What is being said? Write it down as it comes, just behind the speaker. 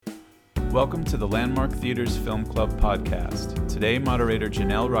Welcome to the Landmark Theatres Film Club podcast. Today, moderator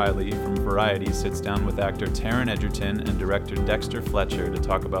Janelle Riley from Variety sits down with actor Taron Egerton and director Dexter Fletcher to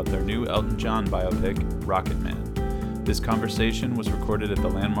talk about their new Elton John biopic, Rocket Man. This conversation was recorded at the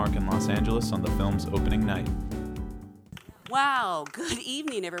Landmark in Los Angeles on the film's opening night. Wow, good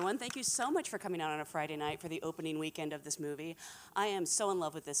evening, everyone. Thank you so much for coming out on a Friday night for the opening weekend of this movie. I am so in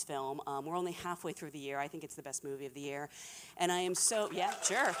love with this film. We're only halfway through the year. I think it's the best movie of the year. And I am so, yeah,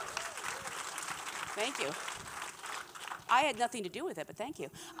 sure. Thank you. I had nothing to do with it, but thank you.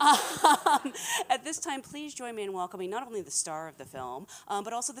 At this time, please join me in welcoming not only the star of the film,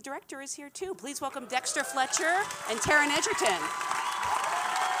 but also the director is here too. Please welcome Dexter Fletcher and Taron Egerton.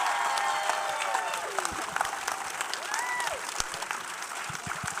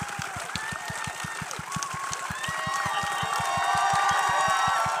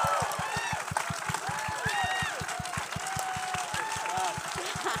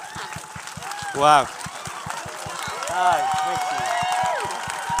 Wow. Hi,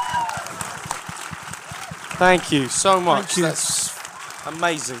 thank you so much. Thank you. That's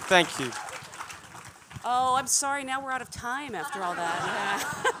amazing. Thank you. Oh, I'm sorry. Now we're out of time after all that.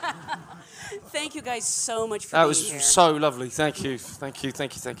 Yeah. Thank you guys so much for That being was here. so lovely. Thank you. Thank you.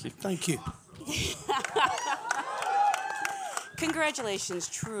 Thank you. Thank you. Thank you. Congratulations,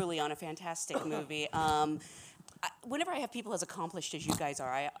 truly, on a fantastic movie. Whenever I have people as accomplished as you guys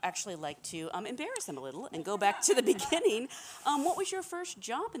are, I actually like to embarrass them a little and go back to the beginning. What was your first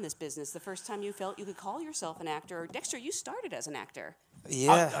job in this business? The first time you felt you could call yourself an actor? Dexter, you started as an actor.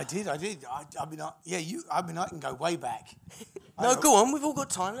 Yeah. I did. I mean, I can go way back. No, go on. We've all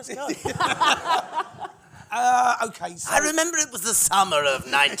got time. Let's go. Okay. So I remember it was the summer of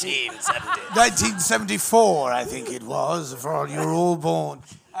 1970. 1974, I think it was, for you were all born.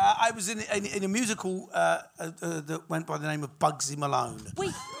 I was in a musical that went by the name of Bugsy Malone.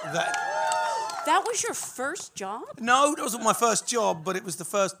 Wait, That, that was your first job? no, that wasn't my first job, but it was the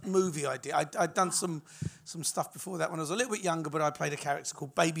first movie I did. I'd done some stuff before that when I was a little bit younger, but I played a character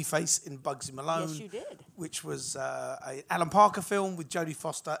called Babyface in Bugsy Malone. Yes, you did. Which was a Alan Parker film with Jodie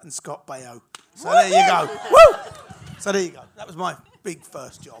Foster and Scott Baio. So there you go. Woo! So there you go. That was my big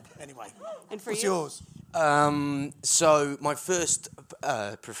first job, anyway. And for What's you? yours? So my first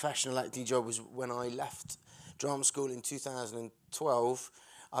professional acting job was when I left drama school in 2012.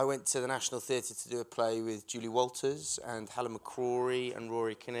 I went to the National Theatre to do a play with Julie Walters and Helen McCrory and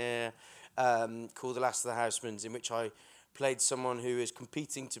Rory Kinnear called The Last of the Housemans, in which I played someone who is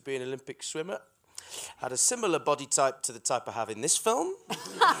competing to be an Olympic swimmer. Had a similar body type to the type I have in this film.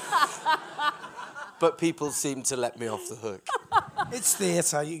 But people seem to let me off the hook. It's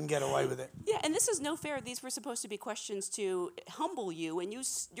theatre, you can get away with it. Yeah, and this is no fair. These were supposed to be questions to humble you, and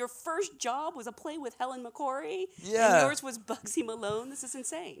your first job was a play with Helen McCrory, Yeah. and yours was Bugsy Malone. This is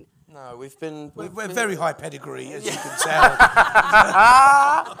insane. No, we've been We're very high pedigree, as you can tell.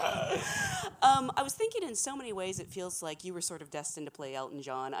 I was thinking in so many ways it feels like you were sort of destined to play Elton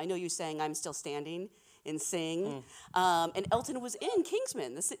John. I know you sang I'm Still Standing in Sing, and Elton was in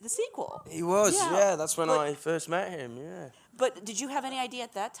Kingsman, the sequel. He was, Yeah, yeah. That's when but- I first met him, yeah. But did you have any idea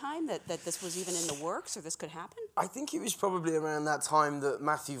at that time that this was even in the works or this could happen? I think it was probably around that time that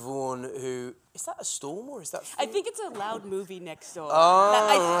Matthew Vaughn, who... Is that a storm or is that... I think it's a loud movie next door. Oh,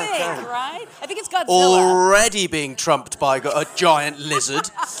 I think, okay. right? I think it's Godzilla. Already being trumped by a giant lizard.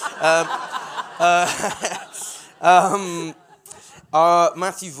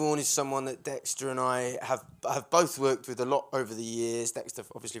 Matthew Vaughn is someone that Dexter and I have both worked with a lot over the years. Dexter,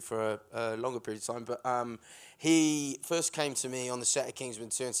 obviously, for a longer period of time. But he first came to me on the set of Kingsman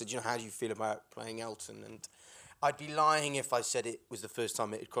 2 and said, how do you feel about playing Elton? And I'd be lying if I said it was the first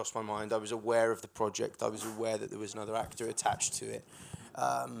time it had crossed my mind. I was aware of the project. I was aware that there was another actor attached to it.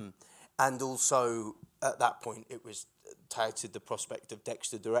 And also, at that point, it was touted the prospect of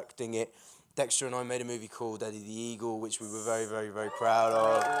Dexter directing it. Dexter and I made a movie called Eddie the Eagle, which we were very, very, very proud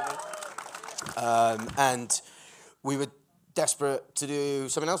of. And we were desperate to do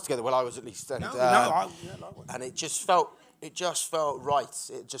something else together. Well, I was at least. And, and it just felt right.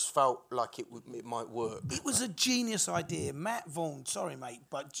 It just felt like it might work. It was a genius idea. Matt Vaughn, sorry, mate,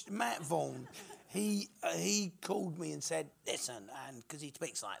 but Matt Vaughn, he called me and said, listen, and because he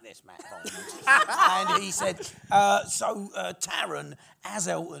speaks like this, Matt Vaughn, and he said, Taron as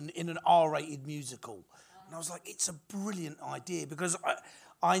Elton in an R-rated musical. And I was like, it's a brilliant idea, because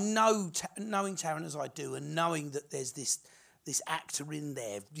I know, knowing Taron as I do, and knowing that there's this actor in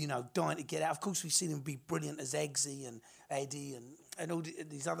there, dying to get out. Of course, we've seen him be brilliant as Eggsy and Eddie and all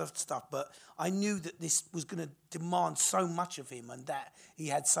these other stuff, but I knew that this was going to demand so much of him and that he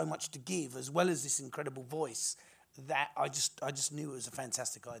had so much to give, as well as this incredible voice. that I just knew it was a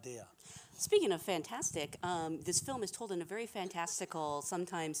fantastic idea. Speaking of fantastic, this film is told in a very fantastical,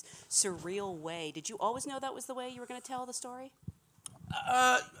 sometimes surreal way. Did you always know that was the way you were going to tell the story?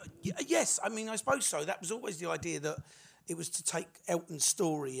 Yes, I mean, I suppose so. That was always the idea, that it was to take Elton's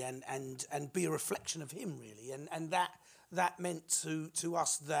story and be a reflection of him, really. And that meant to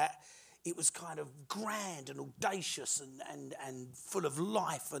us that it was kind of grand and audacious and full of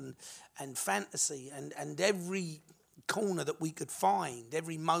life and fantasy, and every corner that we could find,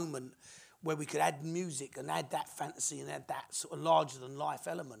 every moment where we could add music and add that fantasy and add that sort of larger than life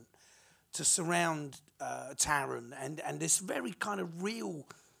element to surround Taron and this very kind of real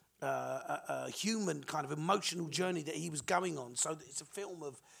human kind of emotional journey that he was going on. So that it's a film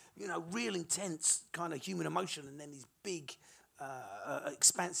of, you know, real intense kind of human emotion, and then these big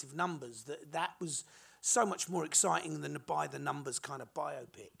expansive numbers. That was so much more exciting than the by the numbers kind of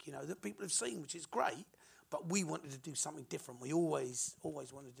biopic, you know, that people have seen, which is great. But we wanted to do something different. We always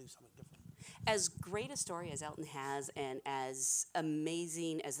wanted to do something different. As great a story as Elton has, and as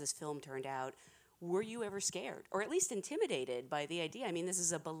amazing as this film turned out, were you ever scared, or at least intimidated by the idea? I mean, this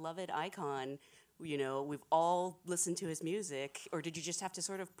is a beloved icon. You know, we've all listened to his music. Or did you just have to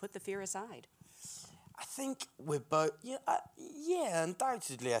sort of put the fear aside? I think we're both, yeah,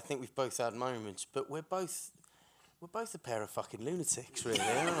 undoubtedly. I think we've both had moments, but we're both a pair of fucking lunatics, really,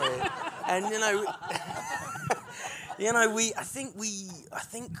 aren't we? And I think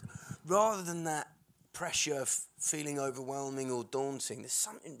rather than that pressure feeling overwhelming or daunting, there's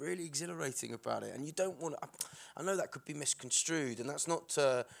something really exhilarating about it, and you don't want to. I know that could be misconstrued, and that's not.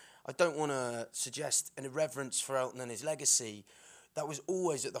 I don't want to suggest an irreverence for Elton and his legacy. That was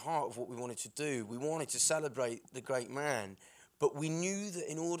always at the heart of what we wanted to do. We wanted to celebrate the great man, but we knew that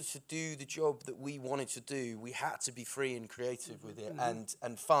in order to do the job that we wanted to do, we had to be free and creative with it, and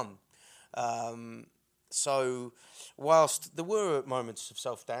fun. So whilst there were moments of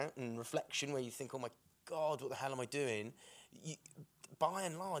self-doubt and reflection where you think, oh my God, what the hell am I doing? By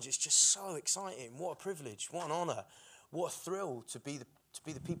and large, it's just so exciting. What a privilege, what an honour, what a thrill to be the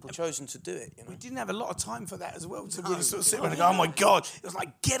people chosen to do it. You know? We didn't have a lot of time for that as well, to really sort of sit around and go, oh my God. It was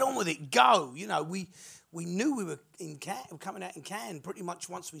like, get on with it, go. You know, we knew we were in Cannes, coming out in Cannes pretty much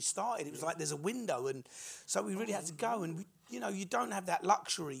once we started. It was like there's a window, and so we really had to go. And, you don't have that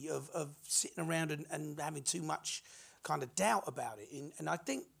luxury of sitting around and having too much kind of doubt about it. And I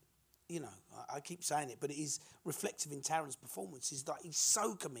think, I keep saying it, but it is reflective in Taron's performance, is that he's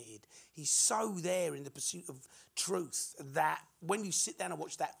so committed, he's so there in the pursuit of truth, that when you sit down and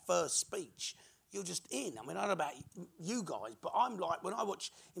watch that first speech, you're just in. I mean, I don't know about you guys, but I'm like, when I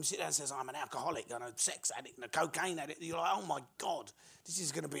watch him sit down and says, I'm an alcoholic and a sex addict and a cocaine addict, you're like, oh my God, this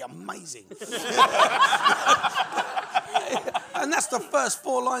is going to be amazing. And that's the first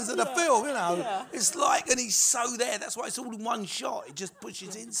 4 lines of the film, Yeah. It's like, and he's so there. That's why it's all in one shot. It just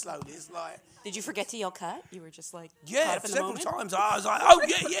pushes in slowly. It's like... Did you forget to yell cut? You were just like... Yeah, several times. I was like, oh,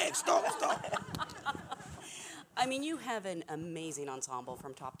 yeah, stop. I mean, you have an amazing ensemble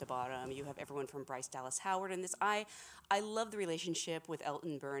from top to bottom. You have everyone from Bryce Dallas Howard in this. I love the relationship with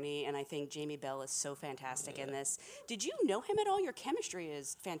Elton Bernie, and I think Jamie Bell is so fantastic in this. Did you know him at all? Your chemistry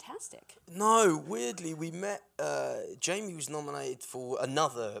is fantastic. No, weirdly, we met. Jamie was nominated for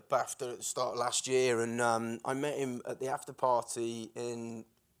another BAFTA at the start of last year, and I met him at the after party in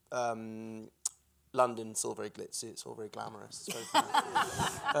London. It's all very glitzy, it's all very glamorous. It's very fun.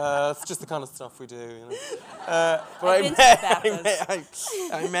 It's just the kind of stuff we do, But I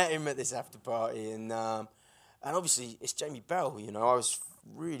met him at this after party, and obviously it's Jamie Bell. I was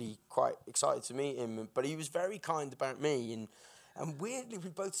really quite excited to meet him, but he was very kind about me, and weirdly we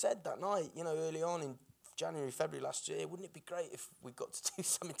both said that night, early on in January, February last year, wouldn't it be great if we got to do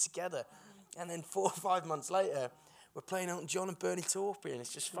something together? And then 4 or 5 months later, we're playing Elton John and Bernie Taupin, and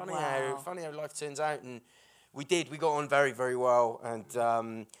it's just funny how life turns out. And we got on very, very well, and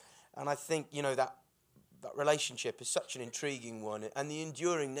I think that relationship is such an intriguing one, and the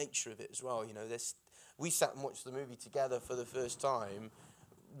enduring nature of it as well. We sat and watched the movie together for the first time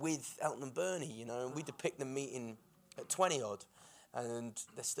with Elton and Bernie, and we depict them meeting at 20 odd, and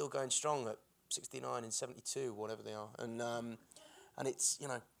they're still going strong at 69 and 72, whatever they are, and it's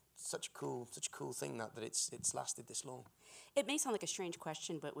such a cool thing that it's lasted this long. It may sound like a strange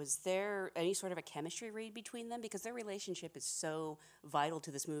question, but was there any sort of a chemistry read between them? Because their relationship is so vital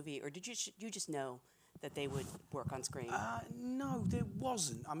to this movie, or did you just know that they would work on screen? No, there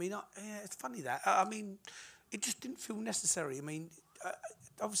wasn't. I mean, it's funny that. I mean, it just didn't feel necessary. I mean,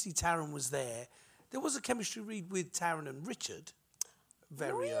 obviously Taron was there. There was a chemistry read with Taron and Richard,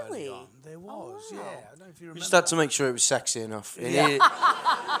 very early Really? on. There was, wow. yeah. I don't know if you remember. We just had to make sure it was sexy enough.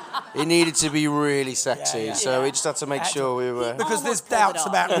 It needed to be really sexy, Yeah, yeah. so we just had to make sure we were. Because Almost there's pulled it doubts off,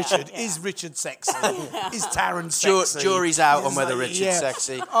 about yeah, Richard. yeah. Is Richard sexy? Is Taron sexy? Jury's out on Is whether they- Richard's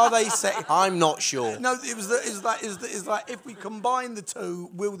sexy. Are they sexy? I'm not sure. No, it's like if we combine the two,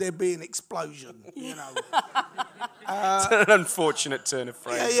 will there be an explosion? You know. It's an unfortunate turn of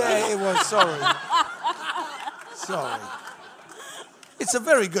phrase. Yeah, it was. Sorry. It's a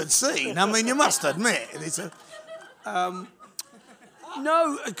very good scene. I mean, you must admit it's a.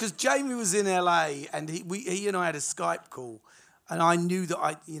 No, because Jamie was in LA and he and I had a Skype call, and I knew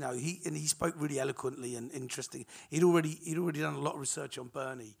that he spoke really eloquently and interesting. He'd already done a lot of research on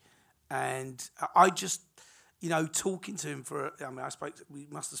Bernie, and I just, talking to him we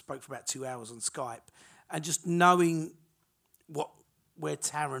must have spoke for about 2 hours on Skype, and just knowing where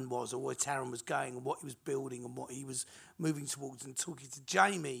Taron was or where Taron was going and what he was building and what he was moving towards, and talking to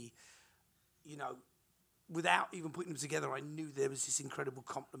Jamie, without even putting them together, I knew there was this incredible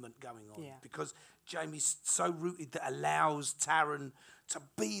compliment going on. Yeah. Because Jamie's so rooted that allows Taron to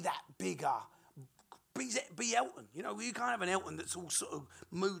be that bigger, be Elton. You can't have an Elton that's all sort of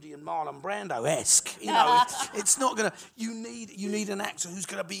moody and Marlon Brando-esque. It's not gonna. You need an actor who's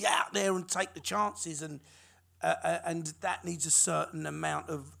gonna be out there and take the chances, and that needs a certain amount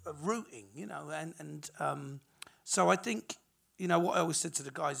of rooting. So I think what I always said to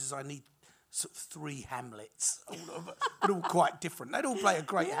the guys is I need sort of 3 Hamlets, but all quite different. They'd all play a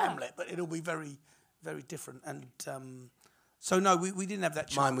great Hamlet, but it'll be very, very different. And so no, we didn't have that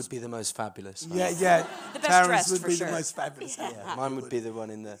chance. Mine would be the most fabulous. Yeah. The best Taron's dressed, would for be sure. the most fabulous. Yeah, mine would be the one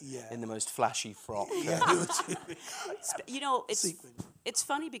in the most flashy frock. It's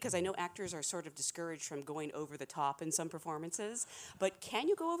funny because I know actors are sort of discouraged from going over the top in some performances, but can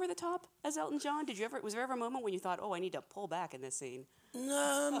you go over the top as Elton John? Was there ever a moment when you thought, oh, I need to pull back in this scene?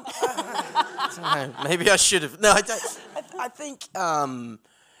 No, maybe I should have. No, I don't. I think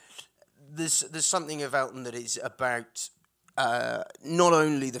there's something of Elton that is about not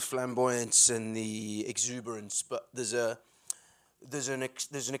only the flamboyance and the exuberance, but there's an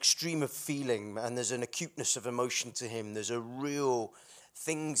extreme of feeling, and there's an acuteness of emotion to him. There's a real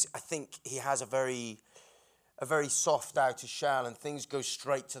things. I think he has a very soft outer shell, and things go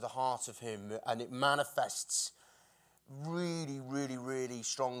straight to the heart of him, and it manifests really, really, really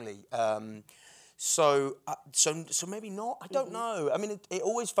strongly. So maybe not. I don't know. I mean, it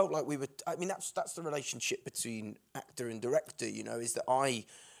always felt like we were. I mean, that's the relationship between actor and director. Is that I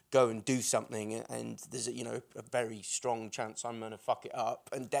go and do something, and there's a very strong chance I'm gonna fuck it up,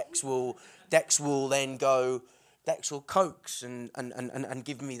 and Dex will then go. Dex will coax and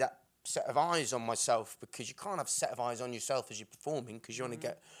give me that set of eyes on myself, because you can't have a set of eyes on yourself as you're performing, because you want to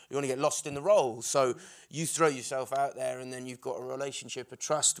get lost in the role. So you throw yourself out there, and then you've got a relationship, a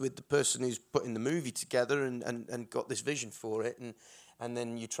trust with the person who's putting the movie together and got this vision for it, and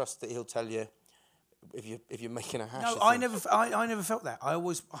then you trust that he'll tell you if you're making a hash. No, of I things. never felt that. I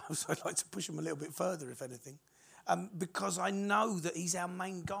always like to push him a little bit further, if anything, because I know that he's our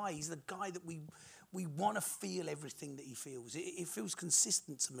main guy. He's the guy that we want to feel everything that he feels. It feels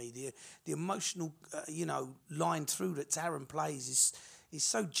consistent to me. The emotional, line through that Taron plays is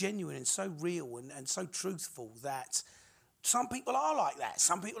so genuine and so real and so truthful that some people are like that.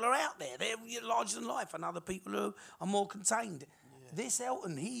 Some people are out there. They're larger than life, and other people are more contained. Yeah. This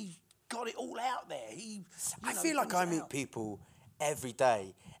Elton, he got it all out there. I feel like I meet people every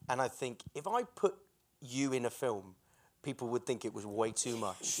day, and I think if I put you in a film, people would think it was way too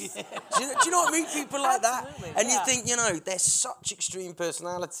much. Yeah. Do you not meet people like that? And you think, they're such extreme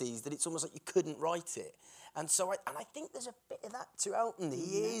personalities that it's almost like you couldn't write it. And so I think there's a bit of that to Elton.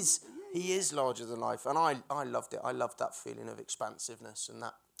 He is larger than life, and I loved it. I loved that feeling of expansiveness and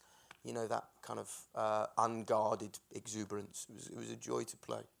that, that kind of unguarded exuberance. It was a joy to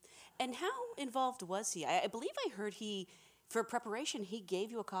play. And how involved was he? I believe I heard for preparation, he gave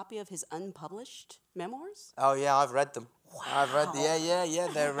you a copy of his unpublished memoirs? Oh, yeah, I've read them. Wow. I've read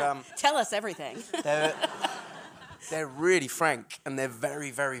They're Tell us everything. they're really frank, and they're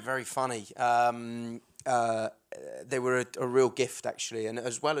very, very, very funny. They were a real gift, actually. And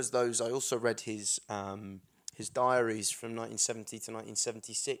as well as those, I also read his diaries from 1970 to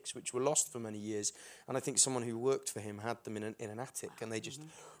 1976, which were lost for many years. And I think someone who worked for him had them in an attic, and they just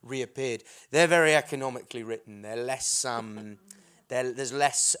reappeared. They're very economically written. They're less. There's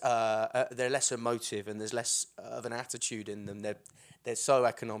less. They're less emotive, and there's less of an attitude in them. They're so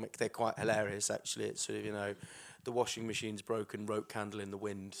economic. They're quite hilarious, actually. It's sort of the washing machine's broken, rope candle in the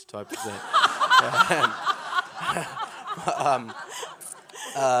wind type of thing.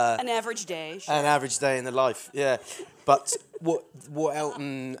 An average day. Sure. An average day in the life, yeah. But what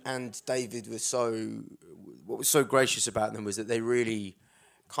Elton and David what was so gracious about them was that they really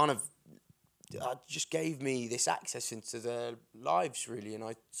kind of just gave me this access into their lives, really, and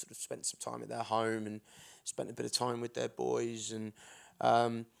I sort of spent some time at their home and spent a bit of time with their boys, and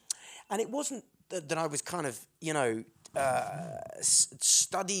it wasn't that I was kind of,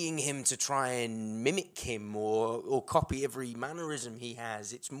 studying him to try and mimic him or copy every mannerism he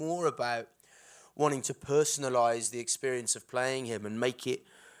has. It's more about wanting to personalize the experience of playing him and make it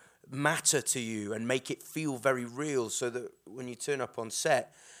matter to you and make it feel very real, so that when you turn up on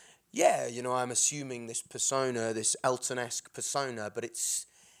set, I'm assuming this persona, this Elton-esque persona, but it's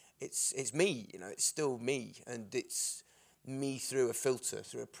me, it's still me, and it's me through a filter,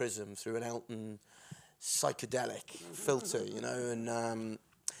 through a prism, through an Elton psychedelic filter,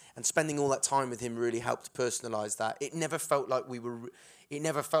 and spending all that time with him really helped personalize that. It never felt like we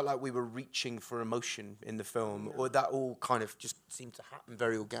were reaching for emotion in the film, or that all kind of just seemed to happen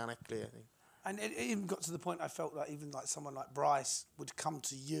very organically, I think. And it even got to the point I felt like even like someone like Bryce would come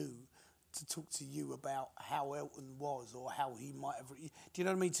to you to talk to you about how Elton was, or how he might have... Do you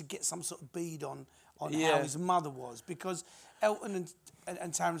know what I mean? To get some sort of bead on how his mother was. Because Elton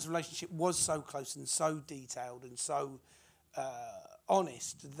and Taron's relationship was so close and so detailed and so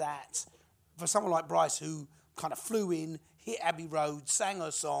honest that for someone like Bryce, who kind of flew in, hit Abbey Road, sang her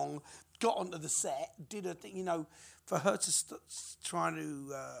song, got onto the set, did her thing, for her to try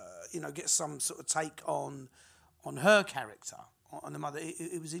to, get some sort of take on her character, on the mother,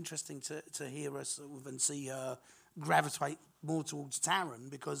 it was interesting to hear her sort of and see her gravitate more towards Taron,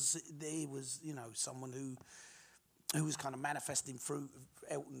 because he was, someone who was kind of manifesting through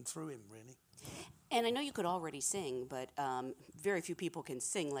Elton through him, really. And I know you could already sing, but very few people can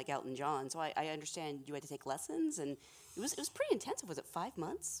sing like Elton John. So I understand you had to take lessons, and it was pretty intensive. Was it 5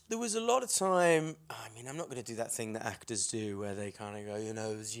 months? There was a lot of time. I'm not going to do that thing that actors do, where they kind of go,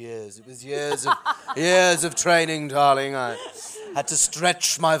 it was years. It was years of years of training, darling. I had to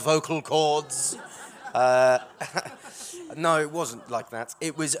stretch my vocal cords. No, it wasn't like that.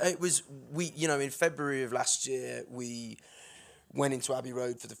 It was we. In February of last year, we went into Abbey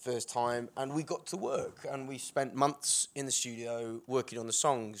Road for the first time, and we got to work, and we spent months in the studio working on the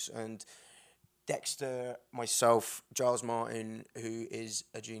songs. And Dexter, myself, Giles Martin, who is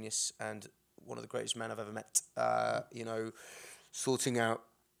a genius and one of the greatest men I've ever met, sorting out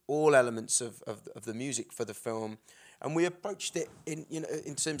all elements of the music for the film. And we approached it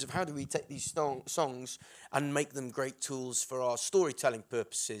in terms of how do we take these songs and make them great tools for our storytelling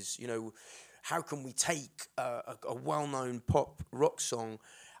purposes. How can we take a well-known pop rock song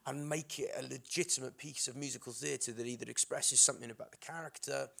and make it a legitimate piece of musical theatre that either expresses something about the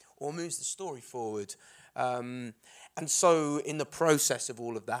character or moves the story forward? And so in the process of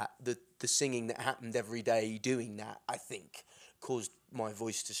all of that, the singing that happened every day doing that, I think, caused my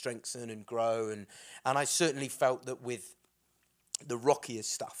voice to strengthen and grow. And I certainly felt that with the rockier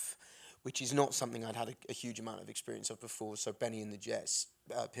stuff, which is not something I'd had a huge amount of experience of before, so Benny and the Jets,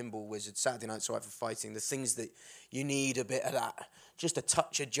 Pinball Wizard, Saturday Night Survivor Fighting, the things that you need a bit of that, just a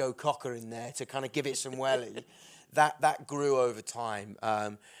touch of Joe Cocker in there to kind of give it some welly, that grew over time.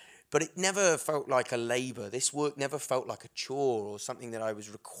 But it never felt like a labour. This work never felt like a chore or something that I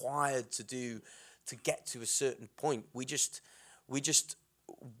was required to do to get to a certain point. We just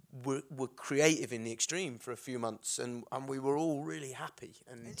were creative in the extreme for a few months, and we were all really happy.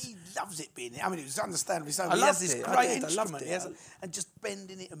 And he loves it being there. It was understandably so. I he has loved this it. great I did. I instrument, loved it. he has and just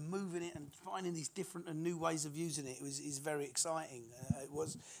bending it and moving it and finding these different and new ways of using it is very exciting. It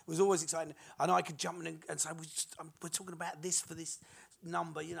was always exciting, and I could jump in and say, we're talking about this for this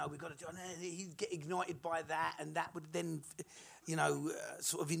number, we've got to do, and he'd get ignited by that, and that would then,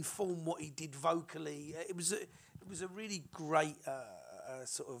 sort of inform what he did vocally. It was a really great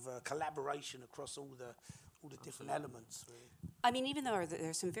sort of collaboration across all the different elements, really. Even though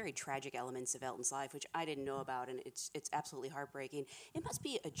there's some very tragic elements of Elton's life, which I didn't know about, and it's absolutely heartbreaking, it must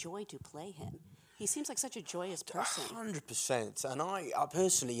be a joy to play him. He seems like such a joyous person. 100%. And I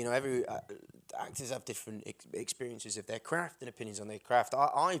personally, every actors have different experiences of their craft and opinions on their craft.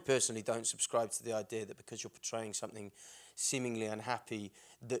 I personally don't subscribe to the idea that because you're portraying something seemingly unhappy,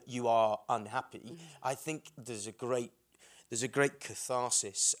 that you are unhappy. Mm-hmm. I think there's a great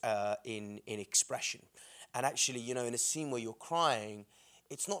catharsis in expression. And actually, in a scene where you're crying,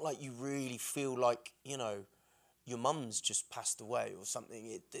 it's not like you really feel like, your mum's just passed away or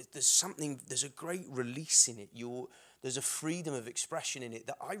something. There's a great release in it. There's a freedom of expression in it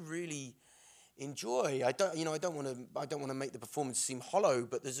that I really enjoy. I don't want to make the performance seem hollow,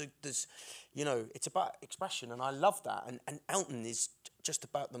 but there's it's about expression, and I love that. And Elton is just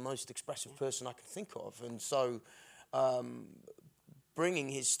about the most expressive person I can think of, and so bringing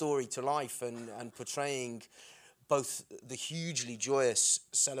his story to life and portraying both the hugely joyous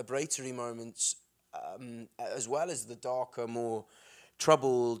celebratory moments as well as the darker, more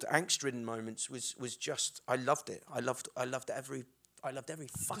troubled, angst-ridden moments was just, I loved it. I loved every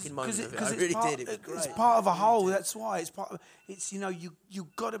fucking moment of it. I really did. It was great. It's part of a whole. That's why it's part of. It's you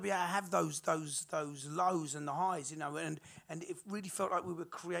got to be able to have those lows and the highs, and it really felt like we were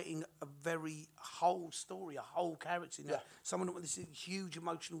creating a very whole story, a whole character. Someone with this huge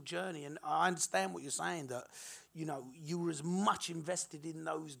emotional journey, and I understand what you're saying, that you were as much invested in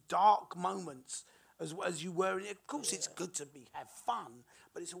those dark moments as you were. Of course, it's good to have fun,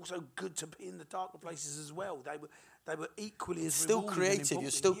 but it's also good to be in the darker places as well. They were equally as still rewarding creative. and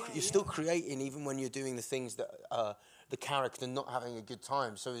You're still creating even when you're doing the things that the character not having a good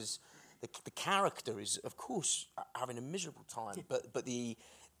time. So the character is of course having a miserable time, but the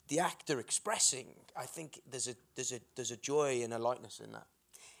actor expressing, I think there's a joy and a lightness in that.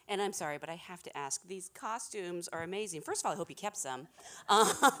 And I'm sorry, but I have to ask, these costumes are amazing. First of all, I hope you kept some.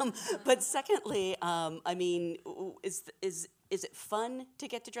 But secondly, I mean, is it fun to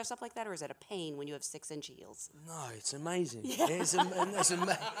get to dress up like that, or is it a pain when you have 6-inch heels? No, it's amazing. Yeah.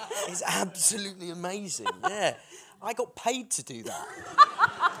 It's absolutely amazing. Yeah, I got paid to do that.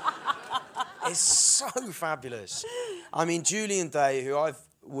 It's so fabulous. I mean, Julian Day, who I've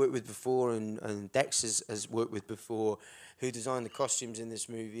worked with before, and Dex has worked with before, who designed the costumes in this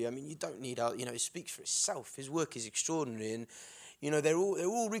movie. I mean, you don't need it speaks for itself. His work is extraordinary, and they're all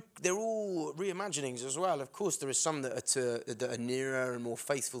reimaginings as well. Of course, there are some that are nearer and more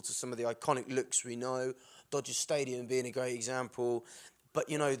faithful to some of the iconic looks we know. Dodger Stadium being a great example, but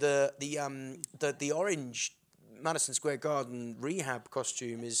the orange Madison Square Garden rehab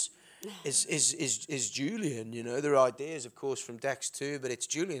costume is Julian. There are ideas, of course, from Dex too, but it's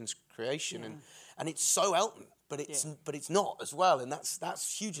Julian's creation, and it's so Elton. But it's not as well, and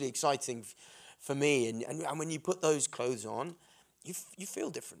that's hugely exciting for me. And when you put those clothes on, you feel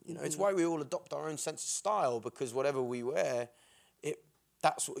different. It's why we all adopt our own sense of style, because whatever we wear,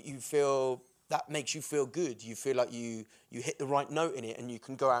 that's what you feel. That makes you feel good. You feel like you hit the right note in it, and you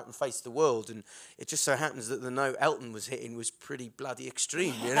can go out and face the world. And it just so happens that the note Elton was hitting was pretty bloody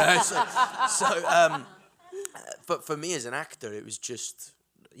extreme. But for me as an actor, it was just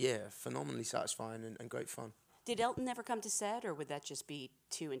phenomenally satisfying and great fun. Did Elton ever come to set, or would that just be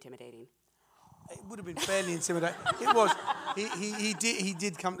too intimidating? It would have been fairly intimidating. It was. He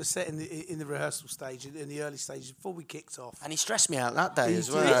did come to set in the rehearsal stage, in the early stages before we kicked off. And he stressed me out that day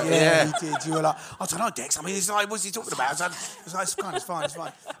as well. Yeah, he did. You were like, I don't know, Dex. I mean, it's like, what's he talking about? It's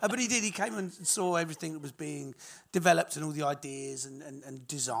fine. But he did. He came and saw everything that was being developed and all the ideas and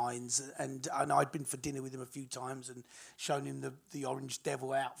designs. And I'd been for dinner with him a few times and shown him the Orange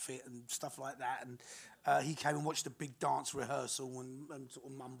Devil outfit and stuff like that. And he came and watched a big dance rehearsal and sort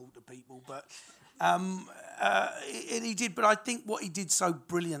of mumbled to people. But he did. But I think what he did so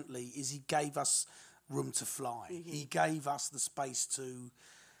brilliantly is he gave us room to fly. Mm-hmm. He gave us the space to,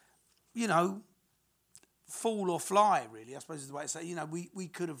 fall or fly. Really, I suppose is the way to say. We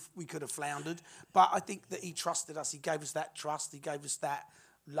could have floundered, but I think that he trusted us. He gave us that trust. He gave us that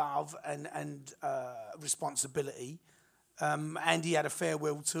love and responsibility. And he had a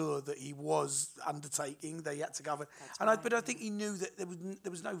farewell tour that he was undertaking. They had to go, but I think he knew that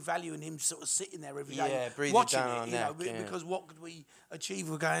there was no value in him sort of sitting there every day watching it. Because what could we achieve?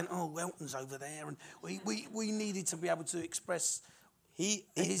 We're going, Elton's over there, and we needed to be able to express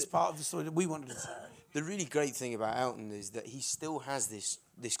his part of the story that we wanted to tell. The really great thing about Elton is that he still has this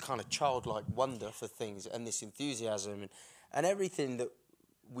kind of childlike wonder for things and this enthusiasm, and everything that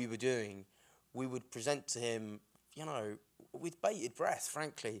we were doing, we would present to him, with bated breath,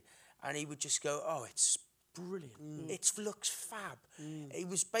 frankly, and he would just go, "Oh, it's brilliant. It looks fab." He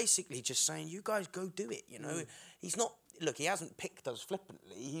was basically just saying, "You guys go do it." He's not. Look, he hasn't picked us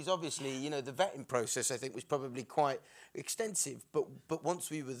flippantly. He's obviously, the vetting process I think was probably quite extensive. But once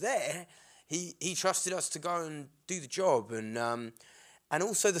we were there, he trusted us to go and do the job. And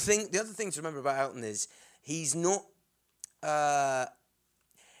also the other thing to remember about Elton is he's not.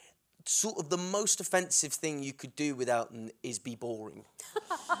 Sort of the most offensive thing you could do with Elton is be boring.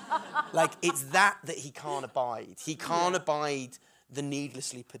 Like, it's that he can't abide. He can't abide the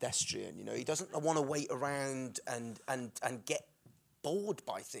needlessly pedestrian, He doesn't want to wait around and get bored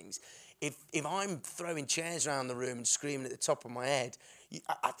by things. If I'm throwing chairs around the room and screaming at the top of my head,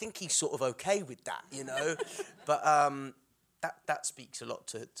 I think he's sort of okay with that, But that speaks a lot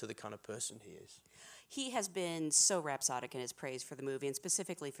to the kind of person he is. He has been so rhapsodic in his praise for the movie, and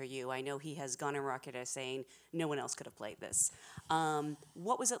specifically for you. I know he has gone on record as saying no one else could have played this.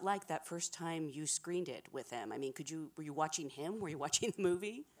 What was it like that first time you screened it with him? I mean, were you watching him? Were you watching the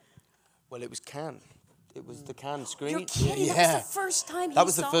movie? Well, it was Cannes. It was the Cannes screening. You're kidding? Yeah. That was the first time That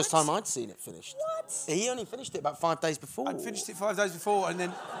was the saw first it? time I'd seen it finished. What? He only finished it about 5 days before. I'd finished it 5 days before, and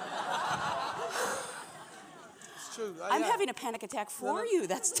then. It's true. I'm having a panic attack for you.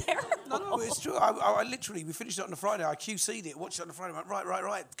 That's terrible. No, it's true. I literally, we finished it on the Friday. I QC'd it, watched it on the Friday. Went,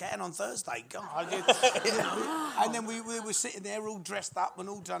 right. Can on Thursday. God. And then we were sitting there all dressed up and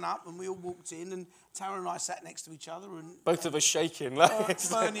all done up, and we all walked in, and Tara and I sat next to each other, and Both of us shaking. Like,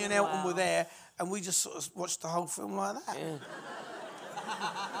 Bernie and Elton were there, and we just sort of watched the whole film like that. yeah.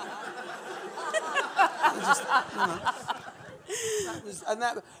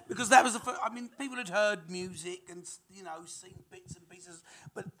 Because that was the first, I mean, people had heard music and, seen bits and pieces,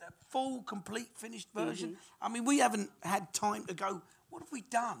 but the full, complete, finished version, I mean, we haven't had time to go, what have we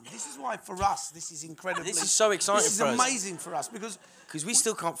done? This is why, for us, this is incredible. This is so exciting This is for us. amazing for us, because We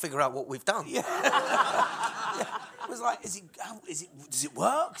still can't figure out what we've done. it was like, does it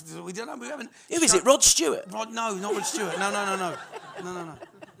work? We don't know, we haven't... Who is it, Rod Stewart? No, not Rod Stewart. No.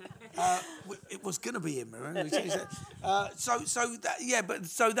 It was going to be him, remember? So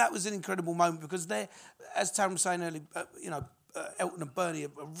that was an incredible moment, because they're, as Taryn was saying earlier, Elton and Bernie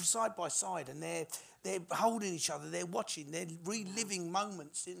are side by side, and they're holding each other, they're watching, they're reliving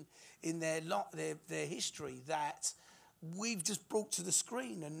moments in their history that we've just brought to the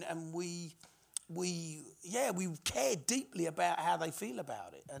screen, and we care deeply about how they feel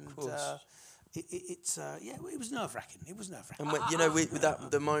about it, and. It was nerve-wracking. And when, with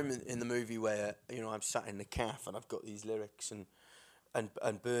the moment in the movie where I'm sat in the cafe and I've got these lyrics and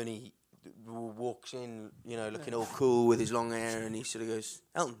Bernie walks in, looking all cool with his long hair, and he sort of goes,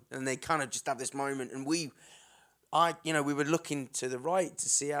 Elton, and they kind of just have this moment, and we were looking to the right to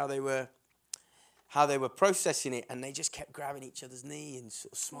see how they were processing it, and they just kept grabbing each other's knee and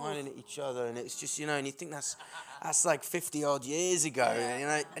sort of smiling at each other, and it's just and you think that's like 50 odd years ago,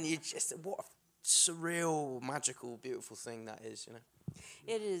 and you just, what a surreal, magical, beautiful thing that is,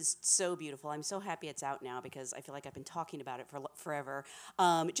 It is so beautiful. I'm so happy it's out now, because I feel like I've been talking about it for forever.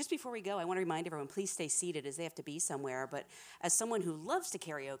 Just before we go, I want to remind everyone, please stay seated, as they have to be somewhere. But as someone who loves to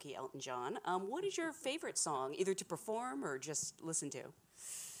karaoke Elton John, what is your favorite song, either to perform or just listen to?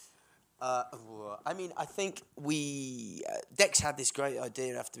 I think Dex had this great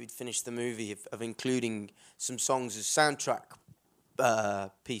idea after we'd finished the movie of including some songs as soundtrack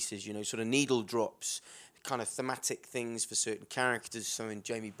pieces, sort of needle drops, kind of thematic things for certain characters. So when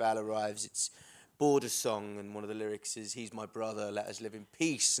Jamie Bell arrives, it's Border Song, and one of the lyrics is, he's my brother, let us live in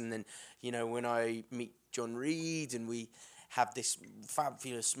peace. And then, when I meet John Reed and we have this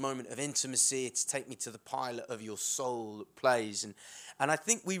fabulous moment of intimacy, it's Take Me to the Pilot of Your Soul that plays. And I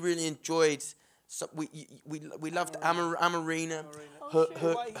think we really enjoyed, we loved Amarina,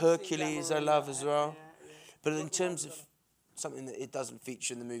 Hercules I love as well. But in terms of something that it doesn't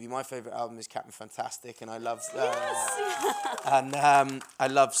feature in the movie, my favourite album is Captain Fantastic, and I love I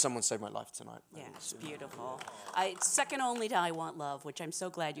love Someone Saved My Life Tonight. Yeah, it's beautiful. It's second only to I Want Love, which I'm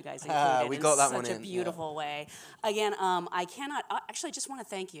so glad you guys included we got that in one such a in, beautiful way. Again, I cannot, actually I just want to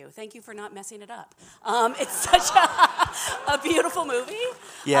thank you. Thank you for not messing it up. It's such a beautiful movie.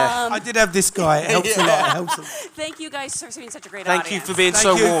 Yeah. I did have this guy. It helps a lot. It helps a lot. Thank you guys for being such a great Thank audience. you for being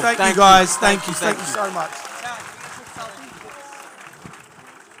so warm. Thank you, guys. Thank you so much.